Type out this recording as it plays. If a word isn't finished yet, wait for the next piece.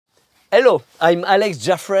Hello, I'm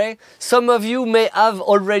Jaffray. Some of you may have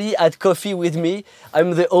already had coffee with me.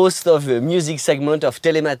 I'm the host of the music segment of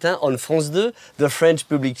Télématin on France 2, the French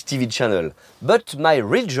public TV channel. But my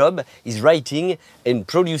real job is writing and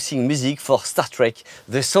producing music for Star Trek,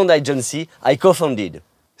 the sound agency I co-founded.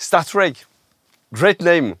 Star Trek, great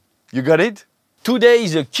name. You got it? Today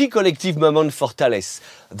is a key collective moment for Thales.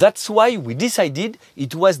 That's why we decided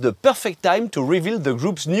it was the perfect time to reveal the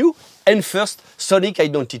group's new and first sonic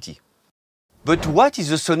identity. But what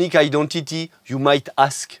is a sonic identity, you might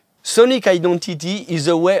ask? Sonic identity is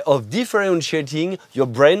a way of differentiating your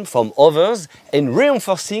brand from others and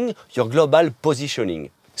reinforcing your global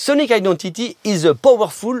positioning. Sonic identity is a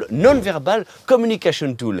powerful non-verbal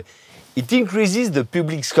communication tool. It increases the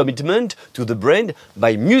public's commitment to the brand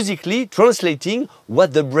by musically translating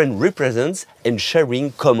what the brand represents and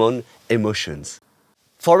sharing common emotions.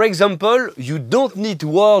 For example, you don't need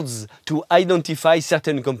words to identify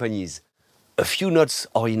certain companies. A few notes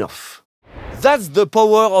are enough. That's the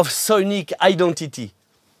power of sonic identity.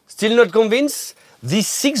 Still not convinced? These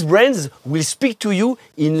 6 brands will speak to you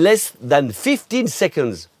in less than 15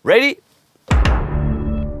 seconds. Ready?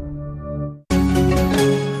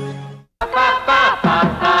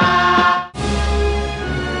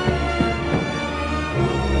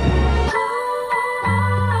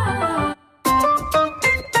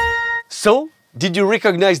 So, did you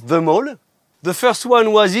recognize them all? The first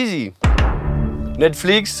one was easy.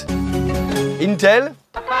 Netflix, Intel.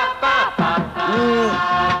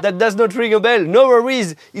 That does not ring a bell. No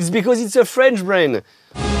worries, it's because it's a French brand.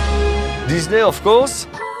 Disney, of course.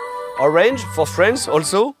 Orange for France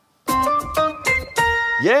also.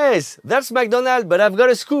 Yes, that's McDonald's, but I've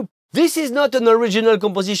got a scoop. This is not an original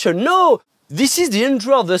composition. No, this is the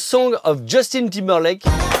intro of the song of Justin Timberlake.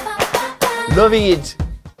 Loving it.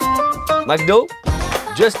 McDo,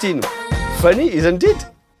 Justin. Funny, isn't it?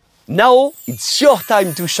 Now it's your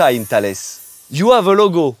time to shine, Thales. You have a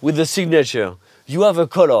logo with a signature, you have a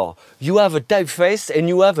color, you have a typeface, and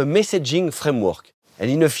you have a messaging framework. And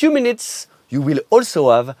in a few minutes, you will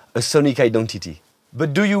also have a sonic identity.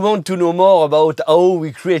 But do you want to know more about how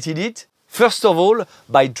we created it? First of all,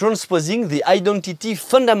 by transposing the identity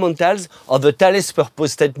fundamentals of the Thales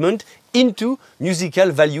purpose statement into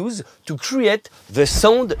musical values to create the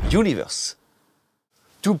sound universe.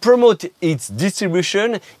 To promote its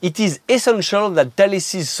distribution, it is essential that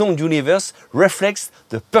Thales' sound universe reflects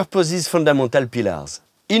the purpose's fundamental pillars: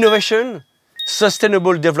 innovation,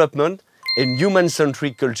 sustainable development, and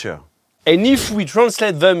human-centric culture. And if we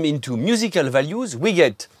translate them into musical values, we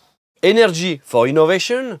get energy for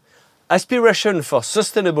innovation, aspiration for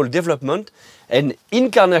sustainable development, and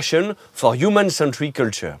incarnation for human-centric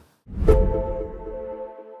culture.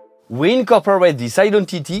 We incorporate this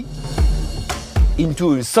identity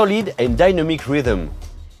into a solid and dynamic rhythm.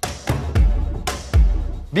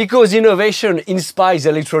 Because innovation inspires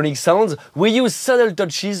electronic sounds, we use subtle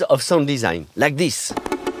touches of sound design, like this,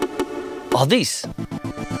 or this,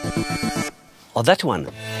 or that one.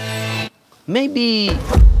 Maybe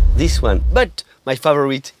this one, but my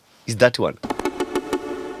favorite is that one.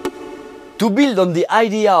 To build on the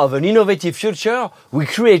idea of an innovative future, we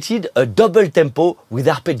created a double tempo with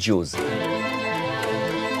arpeggios,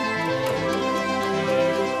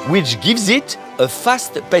 which gives it a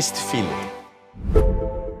fast-paced feel.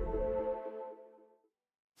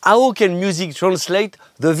 How can music translate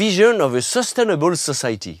the vision of a sustainable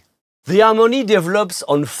society? The harmony develops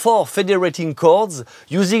on 4 federating chords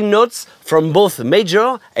using notes from both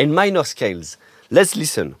major and minor scales. Let's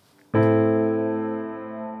listen.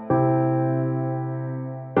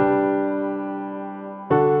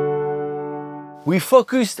 We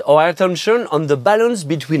focused our attention on the balance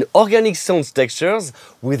between organic sound textures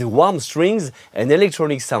with warm strings and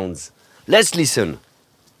electronic sounds. Let's listen.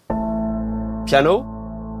 Piano,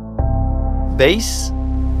 bass,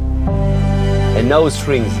 and now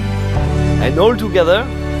strings. And all together,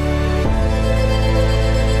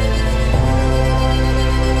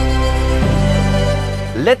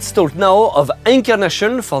 let's talk now of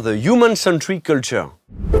incarnation for the human-centric culture.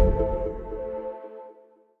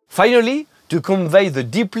 Finally, to convey the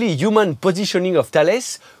deeply human positioning of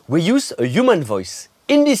Thales, we use a human voice.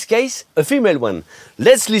 In this case, a female one.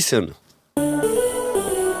 Let's listen.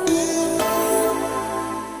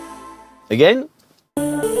 Again.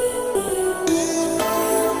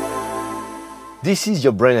 This is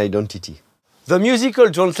your brand identity. The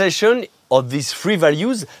musical translation of these 3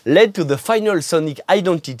 values led to the final sonic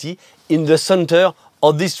identity in the center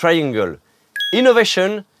of this triangle: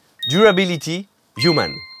 innovation, durability,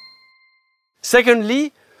 human.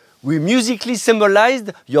 Secondly, we musically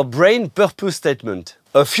symbolized your brain purpose statement.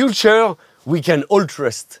 A future we can all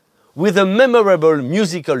trust. with a memorable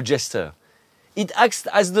musical gesture. It acts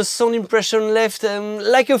as the sound impression left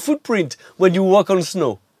like a footprint when you walk on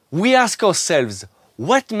snow. We ask ourselves,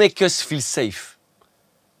 what makes us feel safe?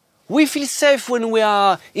 We feel safe when we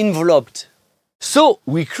are enveloped. So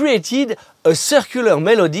we created a circular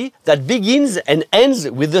melody that begins and ends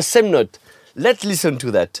with the same note. Let's listen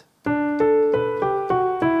to that.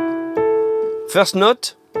 First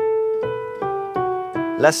note,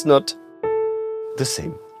 last note, the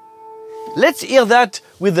same. Let's hear that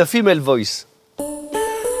with the female voice.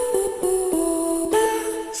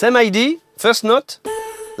 Same idea, first note,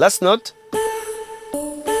 last note.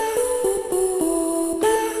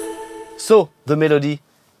 So, the melody,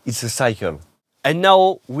 it's a cycle. And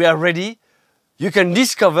now we are ready. You can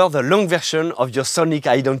discover the long version of your sonic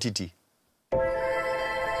identity.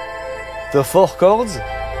 The 4 chords,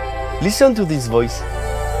 listen to this voice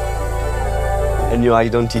and your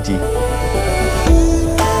identity.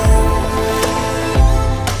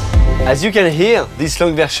 As you can hear, this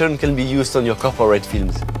long version can be used on your corporate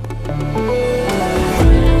films.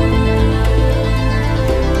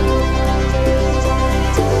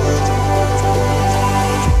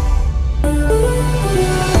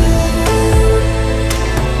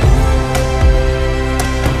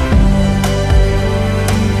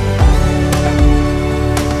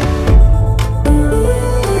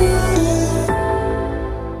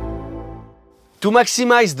 To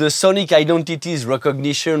maximize the sonic identity's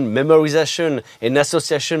recognition, memorization, and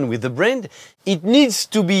association with the brand, it needs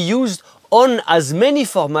to be used on as many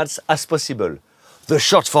formats as possible. The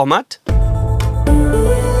short format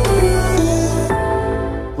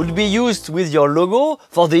will be used with your logo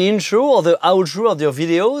for the intro or the outro of your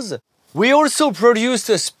videos. We also produced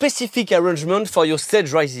a specific arrangement for your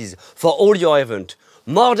stage rises, for all your events.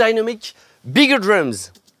 More dynamic, bigger drums.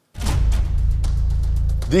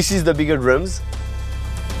 This is the bigger drums.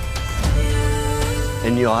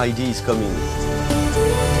 And your ID is coming.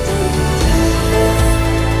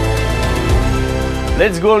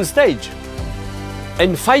 Let's go on stage.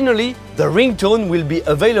 And finally, the ringtone will be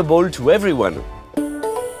available to everyone.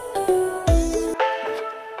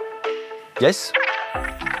 Yes?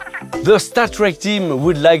 The Star Trek team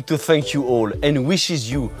would like to thank you all and wishes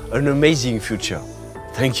you an amazing future.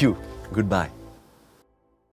 Thank you. Goodbye.